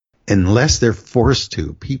unless they're forced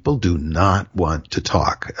to, people do not want to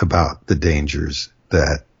talk about the dangers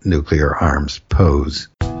that nuclear arms pose.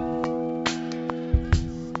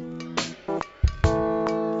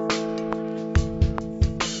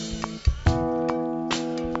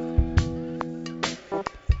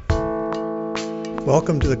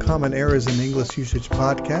 Welcome to the Common Errors in English Usage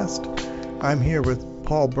podcast. I'm here with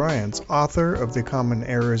Paul Bryans, author of the Common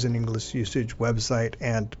Errors in English Usage website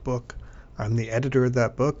and book. I'm the editor of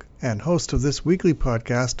that book and host of this weekly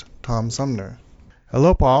podcast, Tom Sumner.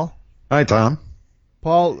 Hello, Paul. Hi, Tom.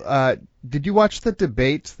 Paul, did you watch the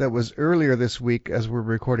debate that was earlier this week as we're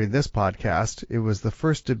recording this podcast? It was the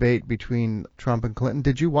first debate between Trump and Clinton.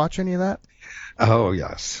 Did you watch any of that? Oh,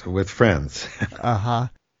 yes, with friends. Uh-huh.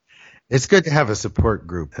 It's good to have a support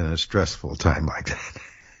group in a stressful time like that.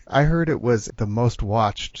 I heard it was the most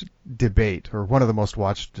watched debate, or one of the most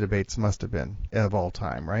watched debates must have been of all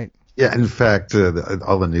time, right? Yeah, in fact,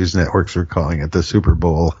 all the news networks are calling it the Super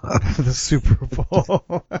Bowl. The Super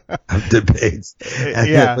Bowl. Of debates. And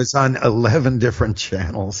Yeah. It was on 11 different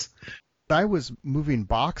channels. I was moving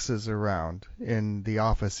boxes around in the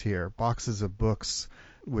office here, boxes of books,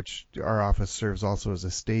 which our office serves also as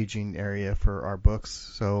a staging area for our books.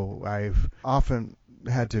 So I've often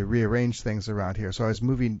had to rearrange things around here. So I was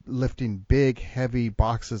lifting big, heavy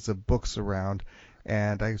boxes of books around,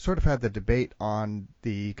 and I sort of had the debate on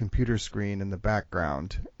the computer screen in the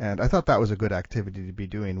background. And I thought that was a good activity to be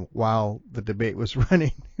doing while the debate was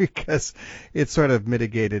running, because it sort of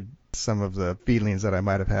mitigated some of the feelings that I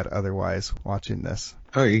might have had otherwise watching this.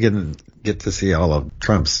 Oh, you get to see all of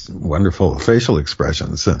Trump's wonderful facial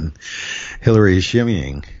expressions and Hillary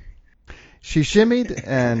shimmying. She shimmied,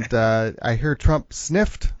 and I hear Trump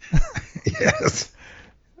sniffed. Yes.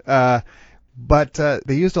 But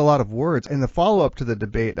they used a lot of words. In the follow-up to the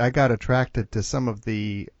debate, I got attracted to some of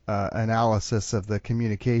the analysis of the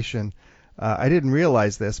communication. I didn't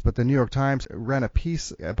realize this, but the New York Times ran a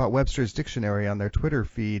piece about Webster's Dictionary on their Twitter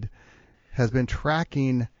feed, has been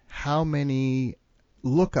tracking how many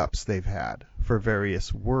lookups they've had for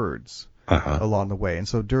various words along the way. And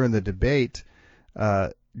so during the debate,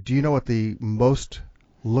 do you know what the most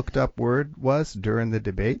looked up word was during the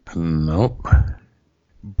debate? Nope.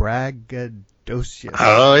 Braggadocious.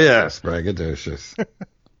 Oh, yes, braggadocious.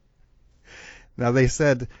 Now, they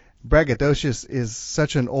said braggadocious is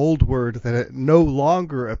such an old word that it no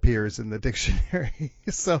longer appears in the dictionary.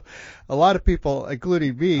 So a lot of people,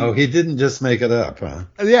 including me... Oh, he didn't just make it up, huh?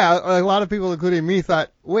 Yeah, a lot of people, including me,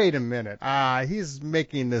 thought, wait a minute, he's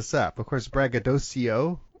making this up. Of course,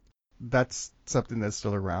 braggadocio, that's something that's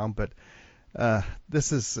still around, but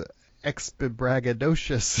this is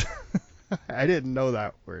expibraggadocious. I didn't know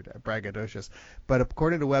that word, braggadocious. But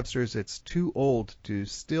according to Webster's, it's too old to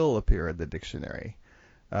still appear in the dictionary.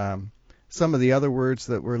 Some of the other words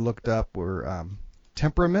that were looked up were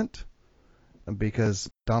temperament, because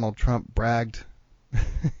Donald Trump bragged.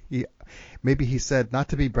 Maybe he said not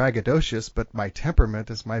to be braggadocious, but my temperament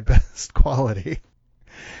is my best quality,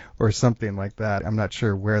 or something like that. I'm not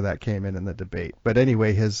sure where that came in the debate. But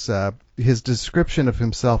anyway, his description of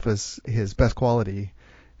himself as his best quality,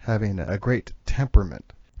 having a great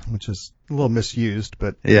temperament, which is a little misused,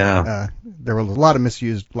 but yeah, there were a lot of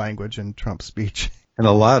misused language in Trump's speech. And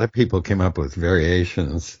a lot of people came up with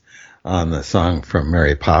variations on the song from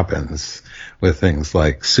Mary Poppins with things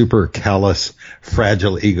like super callous,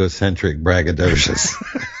 fragile, egocentric, braggadocious.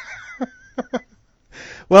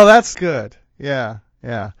 Well, that's good. Yeah.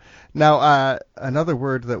 Now, another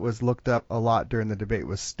word that was looked up a lot during the debate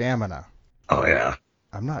was stamina. Oh, yeah.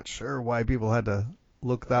 I'm not sure why people had to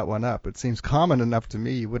look that one up. It seems common enough to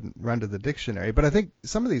me you wouldn't run to the dictionary. But I think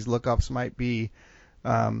some of these lookups might be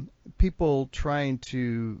people trying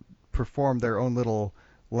to perform their own little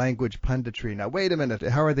language punditry. Now, wait a minute.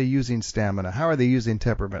 How are they using stamina? How are they using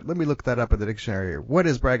temperament? Let me look that up in the dictionary. What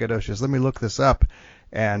is braggadocious? Let me look this up.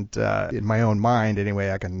 And in my own mind, anyway,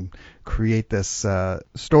 I can create this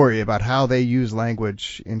story about how they use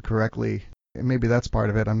language incorrectly. And maybe that's part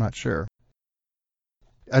of it. I'm not sure.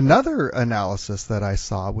 Another analysis that I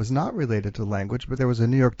saw was not related to language, but there was a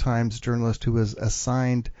New York Times journalist who was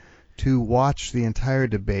assigned to watch the entire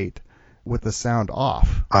debate with the sound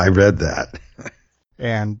off. I read that.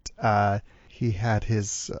 And he had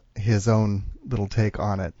his own little take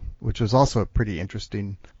on it, which was also a pretty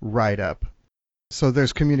interesting write-up. So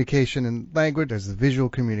there's communication in language. There's the visual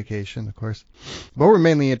communication, of course. But we're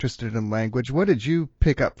mainly interested in language. What did you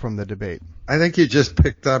pick up from the debate? I think you just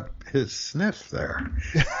picked up his sniff there.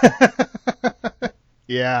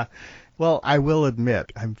 Yeah. Well, I will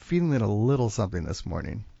admit, I'm feeling a little something this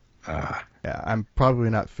morning. Yeah, I'm probably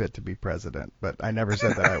not fit to be president, but I never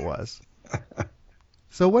said that I was.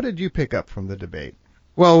 So what did you pick up from the debate?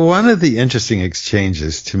 Well, one of the interesting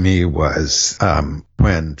exchanges to me was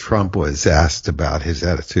when Trump was asked about his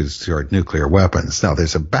attitudes toward nuclear weapons. Now,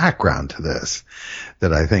 there's a background to this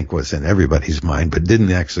that I think was in everybody's mind, but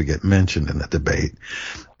didn't actually get mentioned in the debate,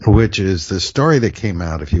 which is the story that came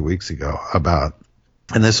out a few weeks ago about,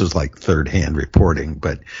 and this was like third-hand reporting,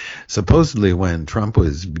 but supposedly when Trump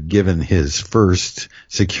was given his first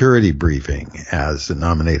security briefing as the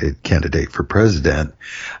nominated candidate for president,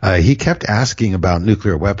 he kept asking about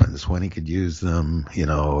nuclear weapons, when he could use them,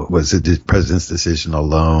 was it the president's decision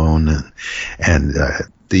alone? And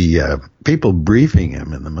the people briefing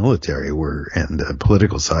him in the military and the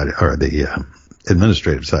political side, or the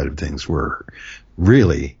administrative side of things, were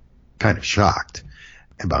really kind of shocked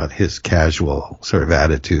about his casual sort of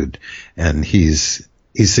attitude. And he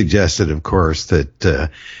suggested, of course,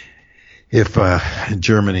 that if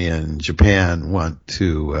Germany and Japan want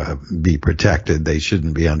to be protected, they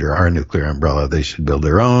shouldn't be under our nuclear umbrella. They should build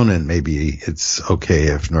their own, and maybe it's okay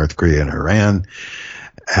if North Korea and Iran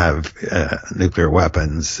have nuclear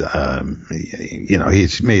weapons.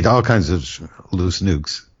 He's made all kinds of loose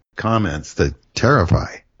nukes comments that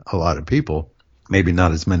terrify a lot of people. Maybe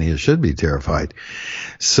not as many as should be terrified.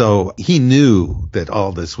 So he knew that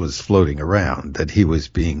all this was floating around, that he was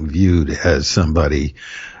being viewed as somebody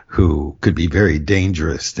who could be very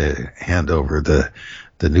dangerous to hand over the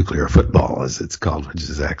nuclear football, as it's called, which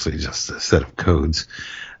is actually just a set of codes.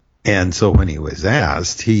 And so when he was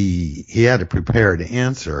asked, he had a prepared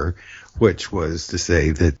answer, which was to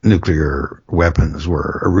say that nuclear weapons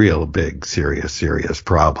were a real big, serious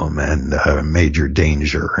problem and a major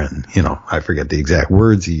danger. And, I forget the exact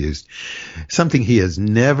words he used. Something he has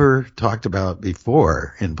never talked about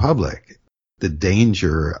before in public, the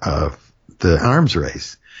danger of the arms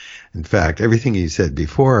race. In fact, everything he said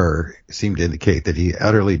before seemed to indicate that he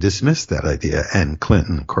utterly dismissed that idea, and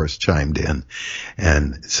Clinton, of course, chimed in.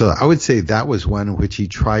 And so I would say that was one in which he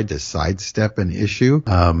tried to sidestep an issue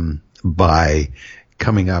by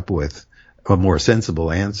coming up with a more sensible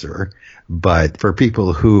answer. But for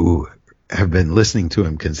people who have been listening to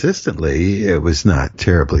him consistently, it was not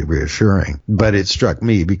terribly reassuring. But it struck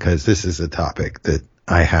me because this is a topic that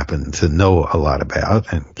I happen to know a lot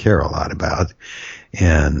about and care a lot about.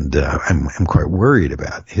 And I'm quite worried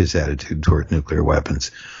about his attitude toward nuclear weapons.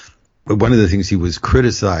 But one of the things he was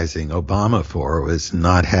criticizing Obama for was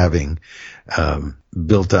not having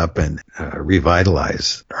built up and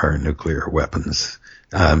revitalized our nuclear weapons.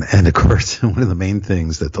 And of course, one of the main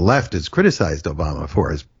things that the left has criticized Obama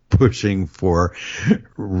for is pushing for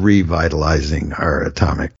revitalizing our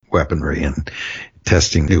atomic weaponry and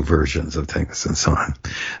testing new versions of things and so on.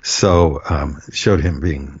 So showed him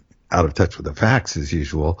being out of touch with the facts as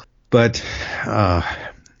usual. But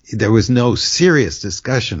there was no serious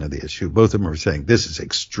discussion of the issue. Both of them were saying this is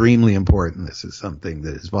extremely important. This is something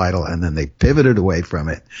that is vital. And then they pivoted away from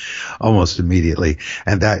it almost immediately.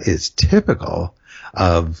 And that is typical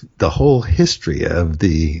of the whole history of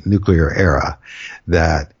the nuclear era,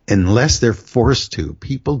 that unless they're forced to,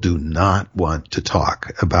 people do not want to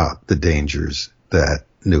talk about the dangers that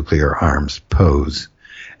nuclear arms pose.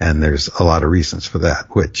 And there's a lot of reasons for that,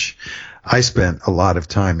 which I spent a lot of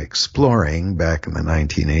time exploring back in the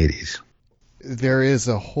 1980s. There is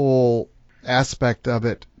a whole aspect of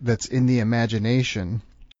it that's in the imagination.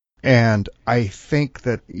 And I think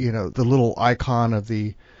that, the little icon of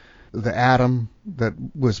the atom that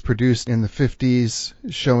was produced in the 50s,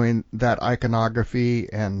 showing that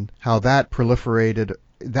iconography and how that proliferated,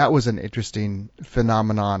 that was an interesting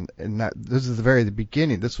phenomenon. And that this is the very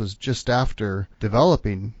beginning. This was just after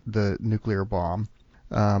developing the nuclear bomb.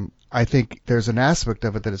 I think there's an aspect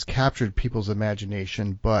of it that has captured people's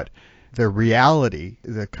imagination, but the reality,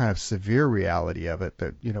 the kind of severe reality of it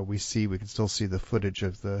that, we can still see the footage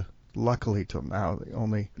of luckily till now, the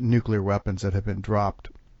only nuclear weapons that have been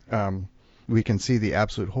dropped. We can see the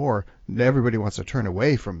absolute horror. Everybody wants to turn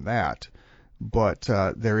away from that, but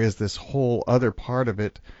there is this whole other part of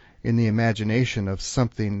it in the imagination of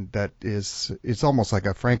something that it's almost like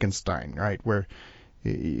a Frankenstein, right? Where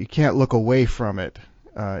you can't look away from it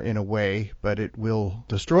in a way, but it will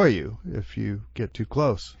destroy you if you get too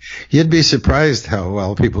close. You'd be surprised how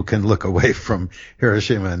well people can look away from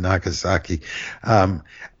Hiroshima and Nagasaki.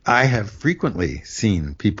 I have frequently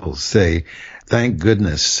seen people say, thank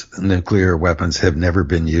goodness nuclear weapons have never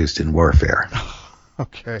been used in warfare.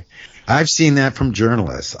 Okay. I've seen that from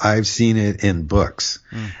journalists. I've seen it in books.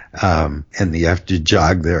 And you have to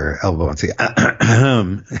jog their elbow and say,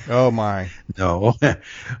 oh my. No.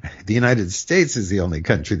 The United States is the only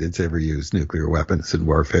country that's ever used nuclear weapons in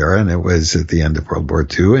warfare, and it was at the end of World War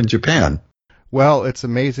II in Japan. Well, it's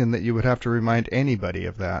amazing that you would have to remind anybody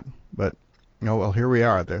of that. But, well, here we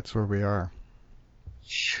are. That's where we are.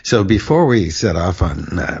 So before we set off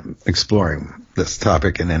on exploring this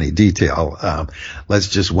topic in any detail, let's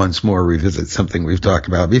just once more revisit something we've talked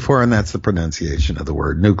about before, and that's the pronunciation of the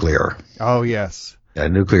word nuclear. Oh, yes.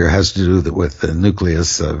 Nuclear has to do with the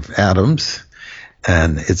nucleus of atoms,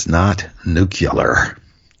 and it's not nuclear.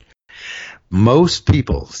 Most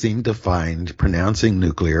people seem to find pronouncing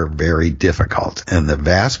nuclear very difficult, and the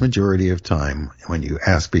vast majority of time, when you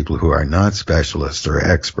ask people who are not specialists or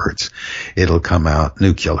experts, it'll come out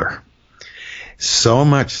nuclear. So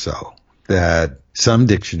much so that some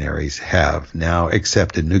dictionaries have now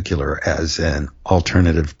accepted nuclear as an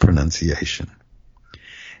alternative pronunciation.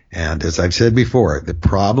 And as I've said before, the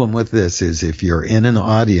problem with this is if you're in an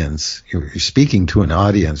audience, you're speaking to an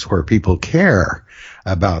audience where people care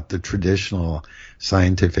about the traditional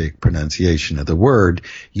scientific pronunciation of the word,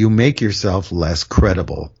 you make yourself less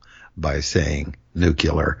credible by saying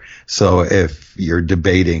nuclear. So if you're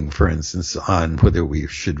debating, for instance, on whether we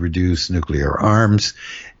should reduce nuclear arms,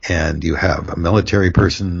 and you have a military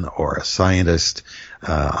person or a scientist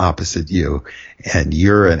opposite you, and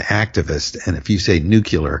you're an activist, and if you say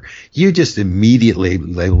nuclear, you just immediately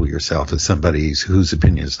label yourself as somebody whose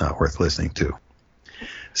opinion is not worth listening to.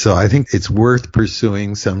 So I think it's worth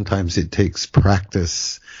pursuing. Sometimes it takes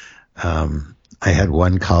practice. I had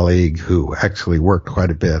one colleague who actually worked quite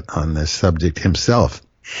a bit on this subject himself,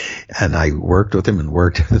 and I worked with him,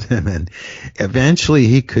 and eventually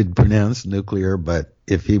he could pronounce nuclear, but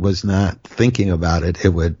if he was not thinking about it, it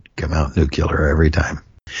would come out nuclear every time.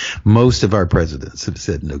 Most of our presidents have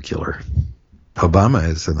said nuclear. Obama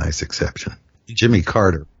is a nice exception. Jimmy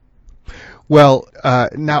Carter. Well,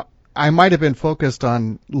 now, I might have been focused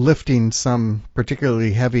on lifting some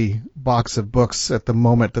particularly heavy box of books at the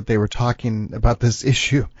moment that they were talking about this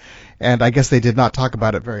issue, and I guess they did not talk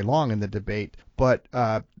about it very long in the debate. But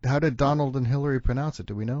how did Donald and Hillary pronounce it?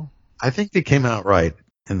 Do we know? I think they came out right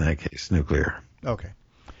in that case, nuclear. Okay.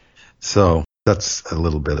 So that's a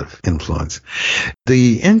little bit of influence.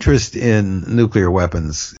 The interest in nuclear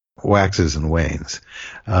weapons waxes and wanes.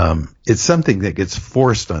 It's something that gets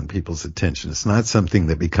forced on people's attention. It's not something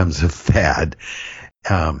that becomes a fad,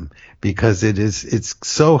 because it's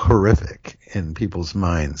so horrific in people's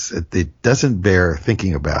minds that it doesn't bear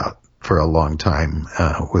thinking about for a long time,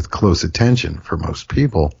 with close attention for most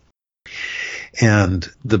people. And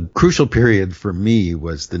the crucial period for me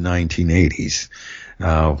was the 1980s,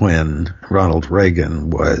 when Ronald Reagan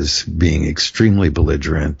was being extremely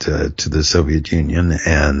belligerent to the Soviet Union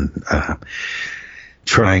and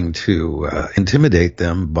trying to intimidate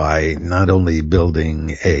them by not only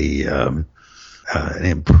building an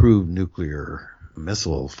improved nuclear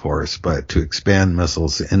missile force, but to expand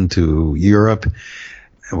missiles into Europe,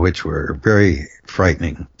 which were very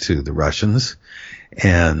frightening to the Russians,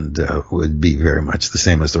 and would be very much the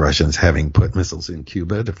same as the Russians having put missiles in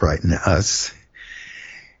Cuba to frighten us.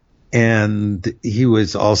 And he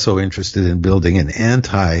was also interested in building an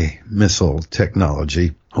anti-missile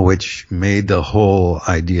technology, which made the whole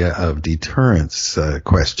idea of deterrence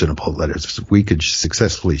questionable. That is, we could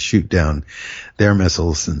successfully shoot down their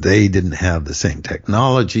missiles and they didn't have the same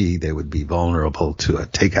technology. They would be vulnerable to a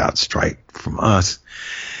takeout strike from us.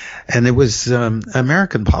 And it was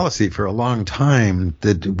American policy for a long time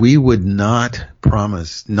that we would not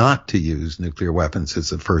promise not to use nuclear weapons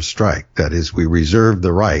as a first strike. That is, we reserved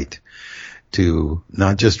the right to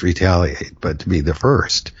not just retaliate, but to be the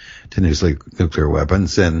first to use nuclear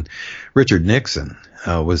weapons. And Richard Nixon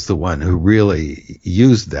was the one who really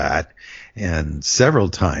used that, and several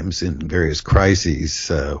times in various crises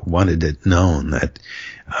wanted it known that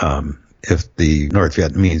if the North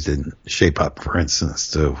Vietnamese didn't shape up, for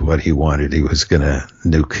instance, to what he wanted, he was going to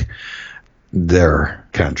nuke their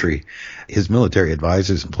country. His military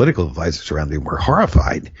advisors and political advisors around him were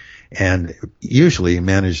horrified and usually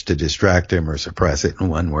managed to distract him or suppress it in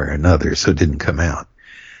one way or another, so it didn't come out.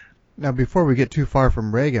 Now, before we get too far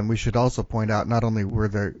from Reagan, we should also point out not only were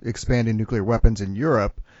there expanding nuclear weapons in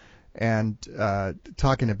Europe and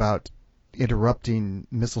talking about interrupting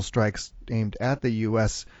missile strikes aimed at the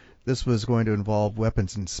U.S., this was going to involve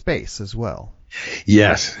weapons in space as well.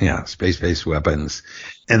 Yes, yeah, space-based weapons.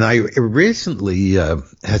 And I recently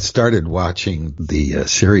had started watching the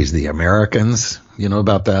series The Americans. You know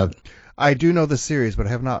about that? I do know the series, but I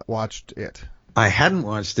have not watched it. I hadn't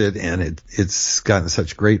watched it, and it's gotten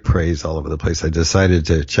such great praise all over the place. I decided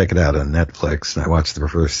to check it out on Netflix, and I watched the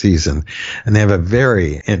first season. And they have a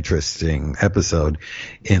very interesting episode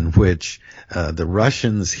in which the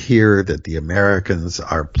Russians hear that the Americans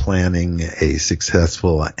are planning a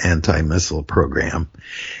successful anti-missile program.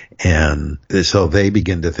 And so they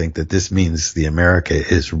begin to think that this means the America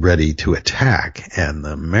is ready to attack. And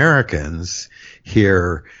the Americans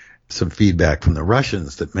hear some feedback from the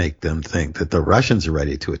Russians that make them think that the Russians are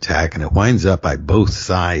ready to attack, and it winds up by both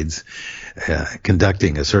sides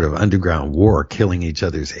conducting a sort of underground war, killing each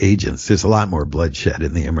other's agents. There's a lot more bloodshed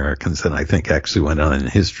in the Americans than I think actually went on in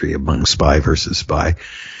history among spy versus spy.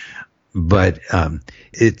 But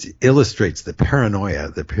it illustrates the paranoia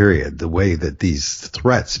of the period, the way that these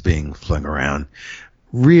threats being flung around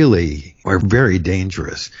really are very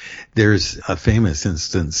dangerous. There's a famous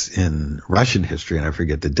instance in Russian history, and I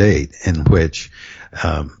forget the date, in which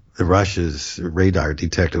the Russia's radar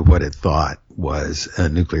detected what it thought was a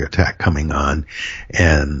nuclear attack coming on,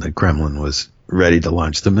 and the Kremlin was ready to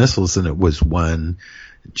launch the missiles, and it was one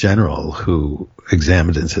general who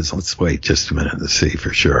examined it and says, let's wait just a minute to see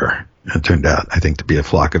for sure. And it turned out, I think, to be a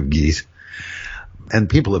flock of geese. And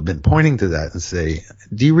people have been pointing to that and say,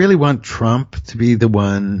 do you really want Trump to be the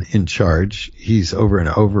one in charge? He's over and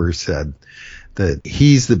over said that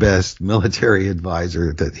he's the best military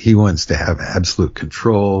advisor, that he wants to have absolute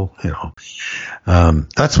control.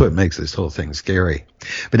 That's what makes this whole thing scary.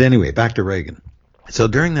 But anyway, back to Reagan. So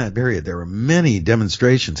during that period, there were many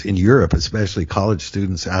demonstrations in Europe, especially college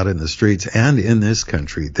students out in the streets, and in this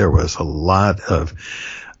country, there was a lot of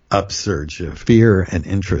upsurge of fear and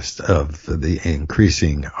interest of the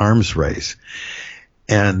increasing arms race.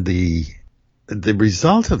 And the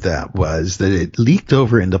result of that was that it leaked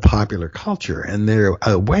over into popular culture, and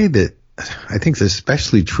a way that I think is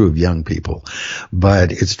especially true of young people,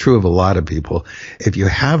 but it's true of a lot of people. If you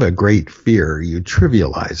have a great fear, you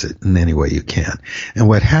trivialize it in any way you can. And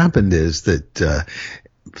what happened is that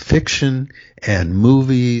fiction and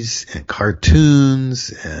movies and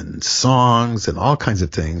cartoons and songs and all kinds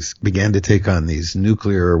of things began to take on these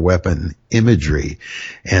nuclear weapon imagery.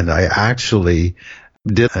 And I actually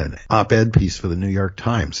did an op-ed piece for the New York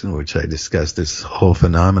Times in which I discussed this whole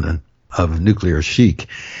phenomenon of nuclear chic.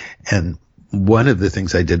 And one of the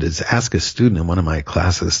things I did is ask a student in one of my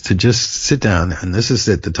classes to just sit down, and this is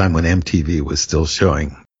at the time when MTV was still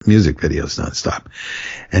showing music videos nonstop,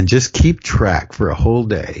 and just keep track for a whole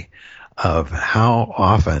day of how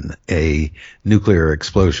often a nuclear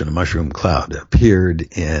explosion, a mushroom cloud, appeared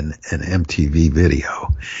in an MTV video.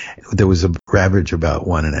 There was an average about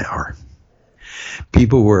one an hour.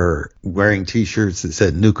 People were wearing T-shirts that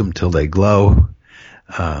said "Nuke 'em till they glow."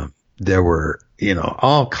 There were,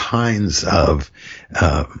 all kinds of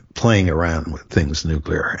playing around with things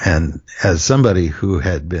nuclear. And as somebody who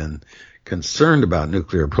had been concerned about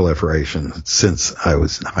nuclear proliferation since I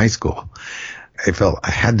was in high school, I felt I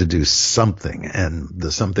had to do something, and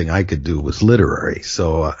the something I could do was literary.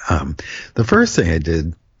 So the first thing I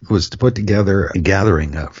did was to put together a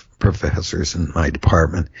gathering of professors in my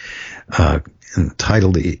department,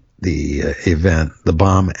 entitled the event "The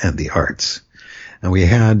Bomb and the Arts." And we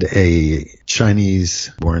had a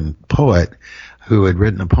Chinese-born poet who had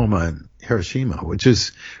written a poem on Hiroshima, which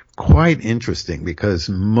is quite interesting because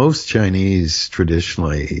most Chinese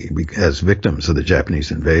traditionally, as victims of the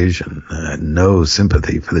Japanese invasion, no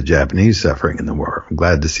sympathy for the Japanese suffering in the war. I'm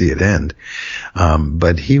glad to see it end.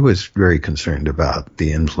 But he was very concerned about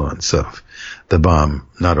the influence of the bomb,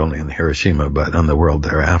 not only on Hiroshima, but on the world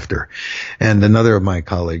thereafter. And another of my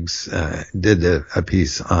colleagues did a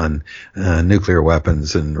piece on nuclear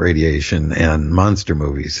weapons and radiation and monster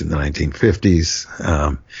movies in the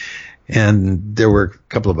 1950s. And there were a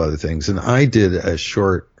couple of other things. And I did a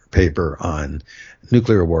short paper on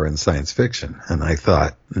nuclear war and science fiction. And I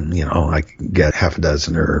thought, I could get half a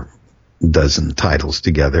dozen or a dozen titles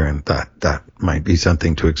together and thought that might be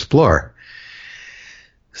something to explore.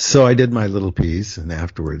 So I did my little piece, and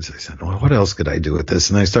afterwards I said, well, what else could I do with this?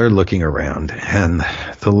 And I started looking around. And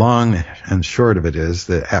the long and short of it is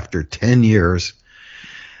that after 10 years,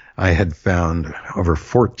 I had found over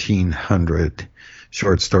 1,400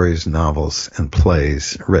 short stories, novels, and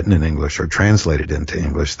plays written in English or translated into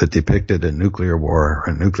English that depicted a nuclear war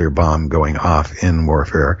or a nuclear bomb going off in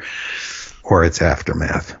warfare or its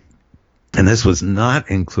aftermath. And this was not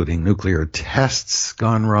including nuclear tests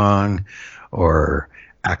gone wrong or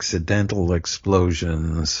accidental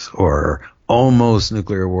explosions or almost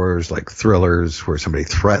nuclear wars like Thrillers where somebody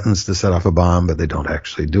threatens to set off a bomb but they don't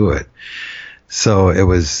actually do it. So it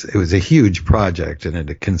was a huge project, and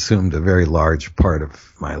it consumed a very large part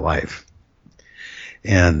of my life.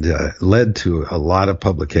 and led to a lot of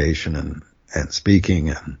publication and speaking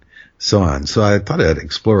and so on. So I thought I'd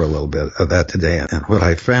explore a little bit of that today and what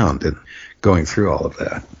I found in going through all of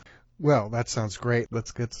that. Well, that sounds great.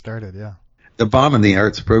 Let's get started, yeah. The Bomb in the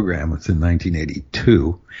Arts program was in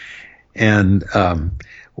 1982. And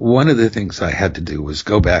one of the things I had to do was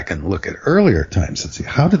go back and look at earlier times and see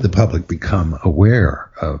how did the public become aware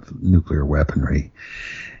of nuclear weaponry.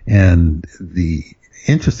 And the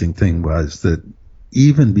interesting thing was that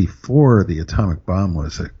even before the atomic bomb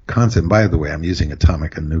was a concept, by the way, I'm using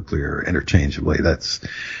atomic and nuclear interchangeably. That's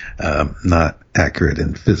not accurate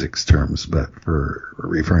in physics terms, but for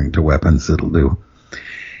referring to weapons, it'll do.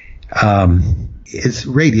 Its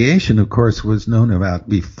radiation, of course, was known about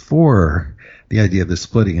before the idea of the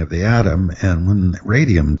splitting of the atom and when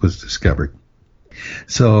radium was discovered.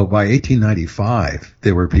 So by 1895,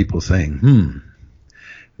 there were people saying,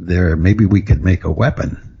 maybe we could make a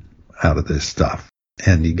weapon out of this stuff.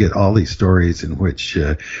 And you get all these stories in which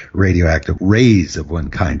radioactive rays of one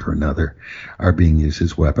kind or another are being used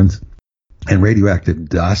as weapons, and radioactive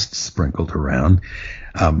dust sprinkled around.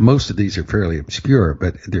 Most of these are fairly obscure,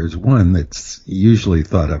 but there's one that's usually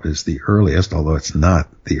thought of as the earliest, although it's not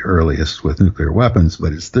the earliest with nuclear weapons,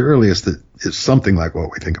 but it's the earliest that is something like what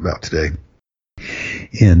we think about today.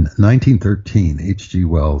 In 1913, H.G.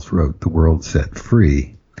 Wells wrote The World Set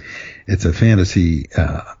Free. It's a fantasy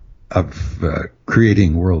of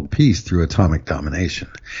creating world peace through atomic domination.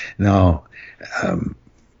 Now,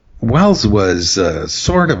 Wells was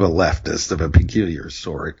sort of a leftist of a peculiar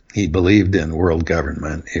sort. He believed in world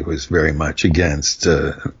government. He was very much against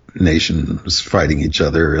nations fighting each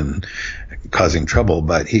other and causing trouble,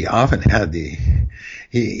 but he often had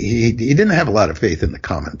he didn't have a lot of faith in the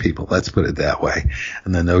common people, let's put it that way.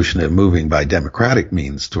 And the notion of moving by democratic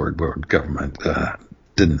means toward world government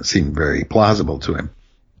didn't seem very plausible to him.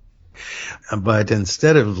 But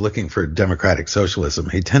instead of looking for democratic socialism,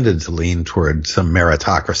 he tended to lean toward some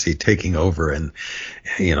meritocracy taking over and,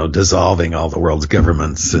 dissolving all the world's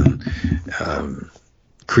governments and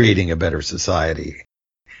creating a better society.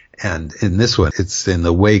 And in this one, it's in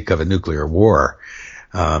the wake of a nuclear war.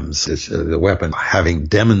 The weapon, having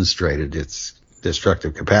demonstrated its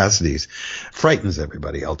destructive capacities, frightens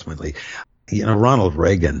everybody ultimately. Ronald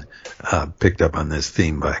Reagan picked up on this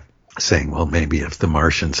theme by saying, well, maybe if the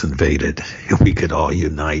Martians invaded, we could all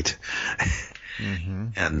unite. Mm-hmm.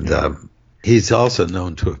 And he's also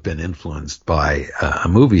known to have been influenced by a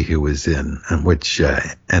movie he was in which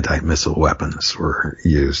anti-missile weapons were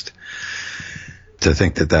used. To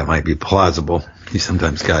think that might be plausible. He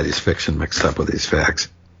sometimes got his fiction mixed up with his facts.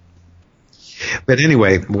 But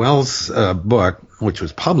anyway, Wells' book, which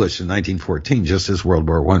was published in 1914, just as World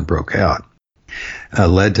War I broke out,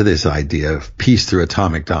 led to this idea of peace through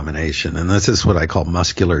atomic domination. And this is what I call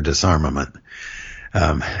muscular disarmament.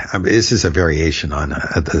 This is a variation on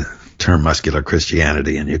the term muscular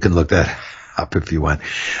Christianity, and you can look that up if you want.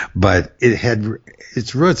 But it had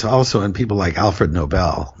its roots also in people like Alfred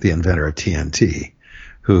Nobel, the inventor of TNT,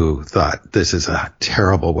 who thought this is a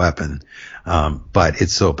terrible weapon, but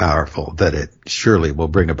it's so powerful that it surely will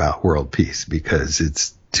bring about world peace because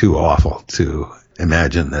it's too awful to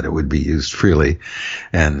imagine that it would be used freely.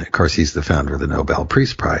 And of course, he's the founder of the Nobel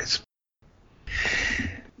Peace Prize.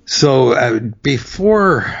 So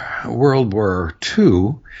before World War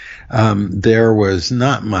II, there was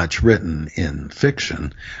not much written in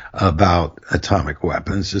fiction about atomic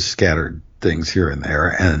weapons, just scattered things here and there,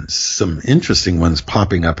 and some interesting ones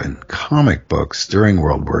popping up in comic books during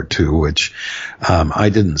World War II, which I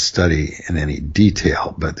didn't study in any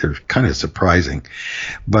detail, but they're kind of surprising.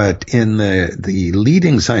 But in the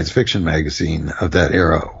leading science fiction magazine of that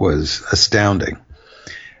era was Astounding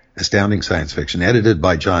Science Fiction, edited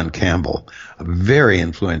by John Campbell, a very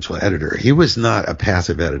influential editor. He was not a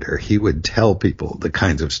passive editor. He would tell people the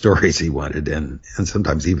kinds of stories he wanted and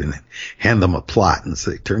sometimes even hand them a plot and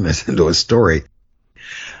say, turn this into a story.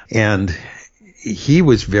 And he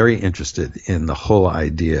was very interested in the whole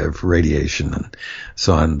idea of radiation and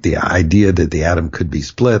so on. The idea that the atom could be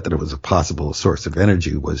split, that it was a possible source of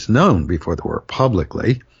energy, was known before the war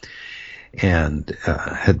publicly and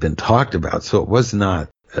had been talked about. So it was not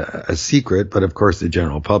a secret, but of course the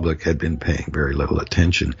general public had been paying very little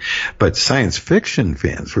attention. But science fiction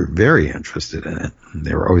fans were very interested in it.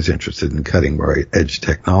 They were always interested in cutting edge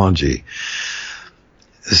technology.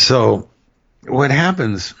 So what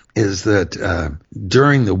happens is that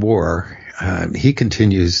during the war, he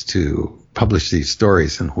continues to publish these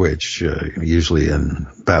stories in which, usually in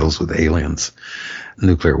battles with aliens,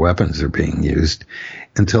 nuclear weapons are being used,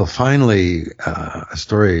 until finally a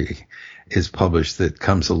story is published that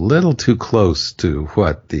comes a little too close to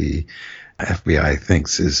what the FBI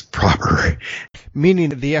thinks is proper. Meaning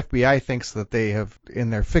the FBI thinks that they have, in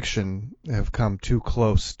their fiction, have come too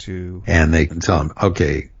close to... And they can tell them,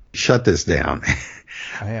 okay, shut this down.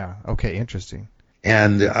 Yeah, okay, interesting.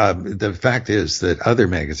 And the fact is that other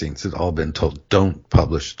magazines had all been told, don't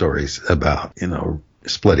publish stories about,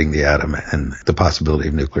 splitting the atom and the possibility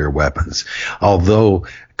of nuclear weapons. Although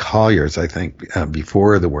Collier's, I think,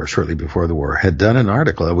 shortly before the war, had done an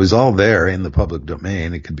article. It was all there in the public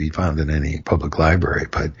domain. It could be found in any public library,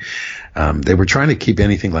 but they were trying to keep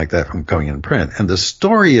anything like that from going in print. And the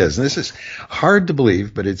story is, and this is hard to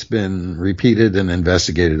believe, but it's been repeated and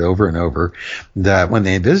investigated over and over, that when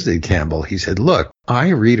they visited Campbell, he said, look,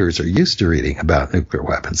 readers are used to reading about nuclear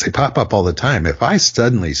weapons. They pop up all the time. If I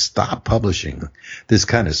suddenly stop publishing this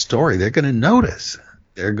kind of story, they're going to notice.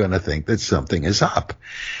 They're going to think that something is up.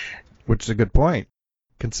 Which is a good point.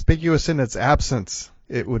 Conspicuous in its absence,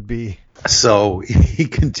 it would be. So he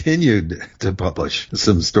continued to publish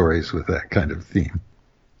some stories with that kind of theme.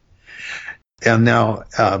 And now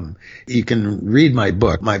you can read my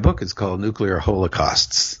book. My book is called Nuclear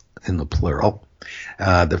Holocausts, in the plural.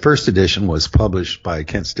 The first edition was published by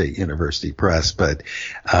Kent State University Press, but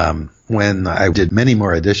when I did many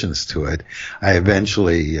more editions to it, I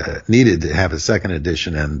eventually needed to have a second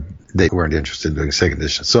edition, and they weren't interested in doing a second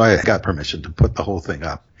edition. So I got permission to put the whole thing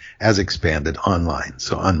up as expanded online.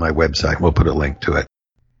 So on my website, we'll put a link to it.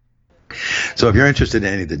 So if you're interested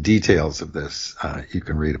in any of the details of this, you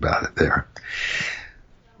can read about it there.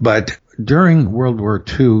 But during World War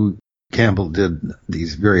II, Campbell did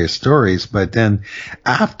these various stories, but then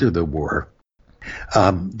after the war,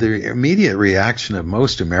 the immediate reaction of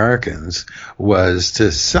most Americans was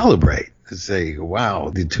to celebrate, to say, wow,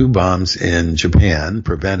 the two bombs in Japan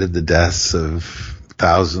prevented the deaths of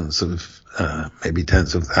thousands of, maybe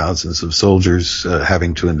tens of thousands of soldiers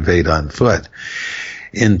having to invade on foot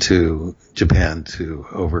into Japan to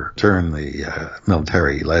overturn the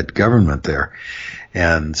military-led government there.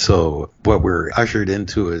 And so what we're ushered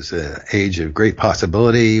into is an age of great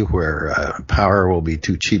possibility where power will be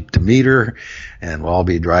too cheap to meter, and we'll all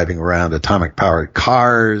be driving around atomic-powered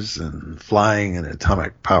cars and flying in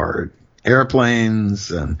atomic-powered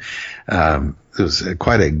airplanes. And it was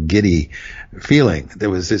quite a giddy feeling. There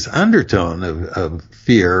was this undertone of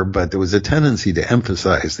fear, but there was a tendency to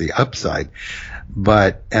emphasize the upside.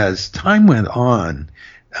 But as time went on,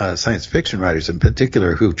 science fiction writers in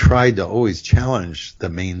particular, who tried to always challenge the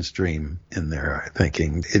mainstream in their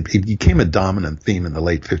thinking, it became a dominant theme in the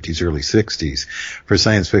late 50s, early 60s for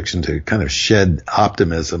science fiction to kind of shed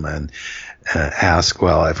optimism and ask,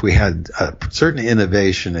 well, if we had a certain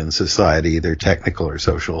innovation in society, either technical or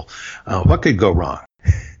social, what could go wrong?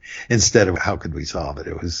 Instead of how could we solve it?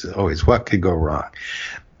 It was always what could go wrong.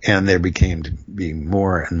 And there became to be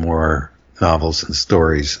more and more novels and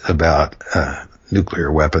stories about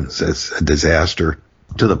nuclear weapons as a disaster,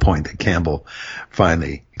 to the point that Campbell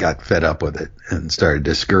finally got fed up with it and started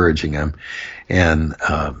discouraging him. And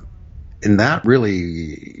that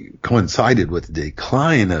really coincided with the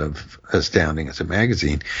decline of Astounding as a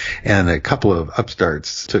magazine. And a couple of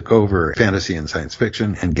upstarts took over Fantasy and Science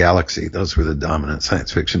Fiction and Galaxy. Those were the dominant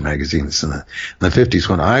science fiction magazines in the 50s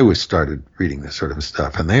when I started reading this sort of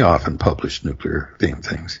stuff. And they often published nuclear-themed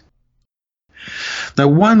things. Now,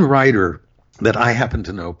 one writer that I happen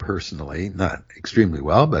to know personally, not extremely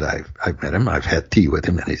well, but I've met him. I've had tea with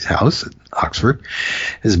him in his house at Oxford,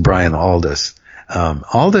 is Brian Aldiss.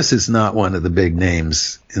 Aldiss is not one of the big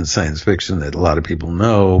names in science fiction that a lot of people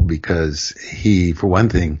know, because he, for one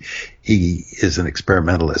thing, he is an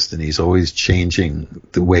experimentalist, and he's always changing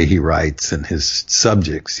the way he writes and his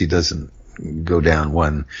subjects. He doesn't go down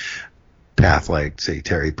one path like, say,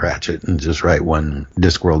 Terry Pratchett and just write one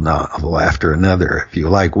Discworld novel after another. If you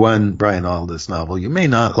like one Brian Aldiss novel, you may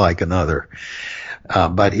not like another.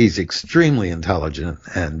 But he's extremely intelligent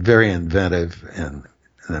and very inventive and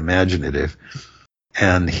imaginative.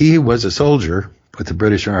 And he was a soldier with the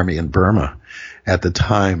British Army in Burma at the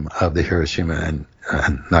time of the Hiroshima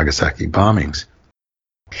and Nagasaki bombings.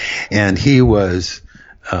 And he was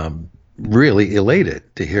really elated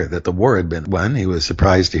to hear that the war had been won. He was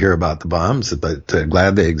surprised to hear about the bombs, but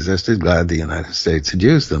glad they existed, glad the United States had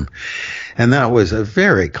used them. And that was a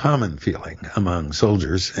very common feeling among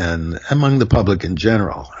soldiers and among the public in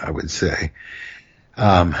general, I would say.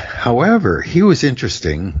 However, he was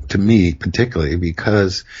interesting to me particularly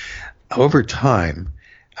because over time,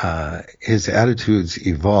 his attitudes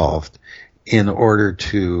evolved in order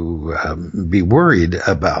to be worried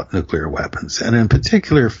about nuclear weapons, and in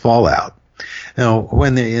particular fallout. Now,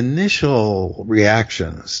 when the initial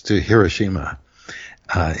reactions to Hiroshima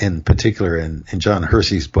in particular in John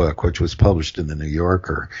Hersey's book, which was published in the New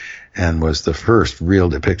Yorker and was the first real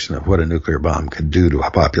depiction of what a nuclear bomb could do to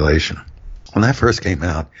a population. When that first came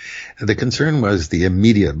out, the concern was the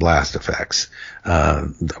immediate blast effects.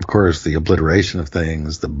 Of course, the obliteration of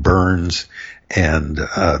things, the burns, and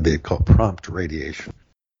they call prompt radiation.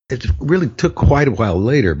 It really took quite a while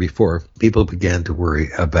later before people began to worry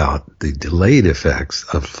about the delayed effects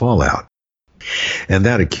of fallout. And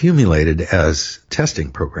that accumulated as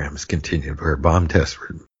testing programs continued, where bomb tests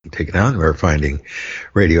were taken out. We were finding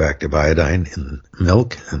radioactive iodine in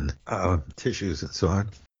milk and tissues and so on.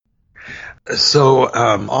 So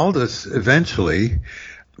Aldous eventually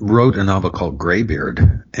wrote a novel called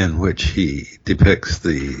Greybeard, in which he depicts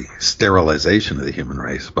the sterilization of the human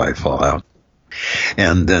race by fallout.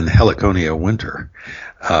 And then Heliconia Winter,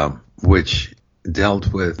 which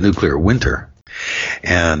dealt with nuclear winter.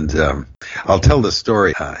 And I'll tell the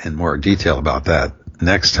story in more detail about that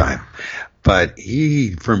next time. But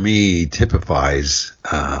he, for me, typifies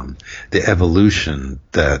the evolution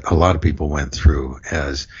that a lot of people went through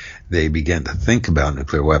as they began to think about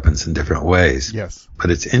nuclear weapons in different ways. Yes. But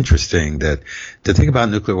it's interesting that to think about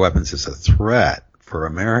nuclear weapons as a threat for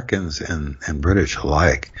Americans and British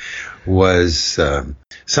alike was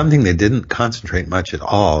something they didn't concentrate much at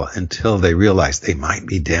all until they realized they might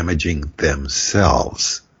be damaging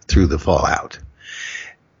themselves through the fallout.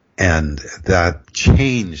 And that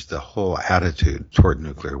changed the whole attitude toward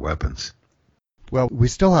nuclear weapons. Well, we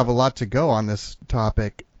still have a lot to go on this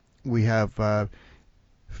topic. We have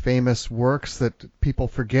famous works that people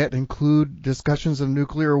forget include discussions of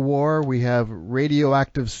nuclear war. We have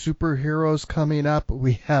radioactive superheroes coming up.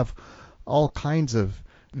 We have all kinds of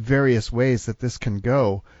various ways that this can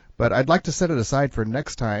go. But I'd like to set it aside for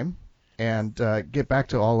next time and get back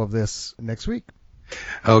to all of this next week.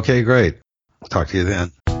 Okay, great. I'll talk to you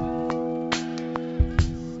then.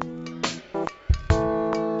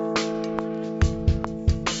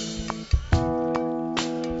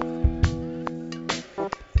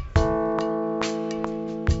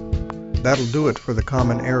 That'll do it for the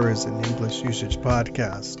Common Errors in English Usage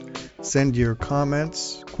podcast. Send your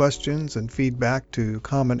comments, questions, and feedback to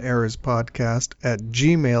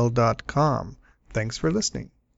commonerrorspodcast@gmail.com. Thanks for listening.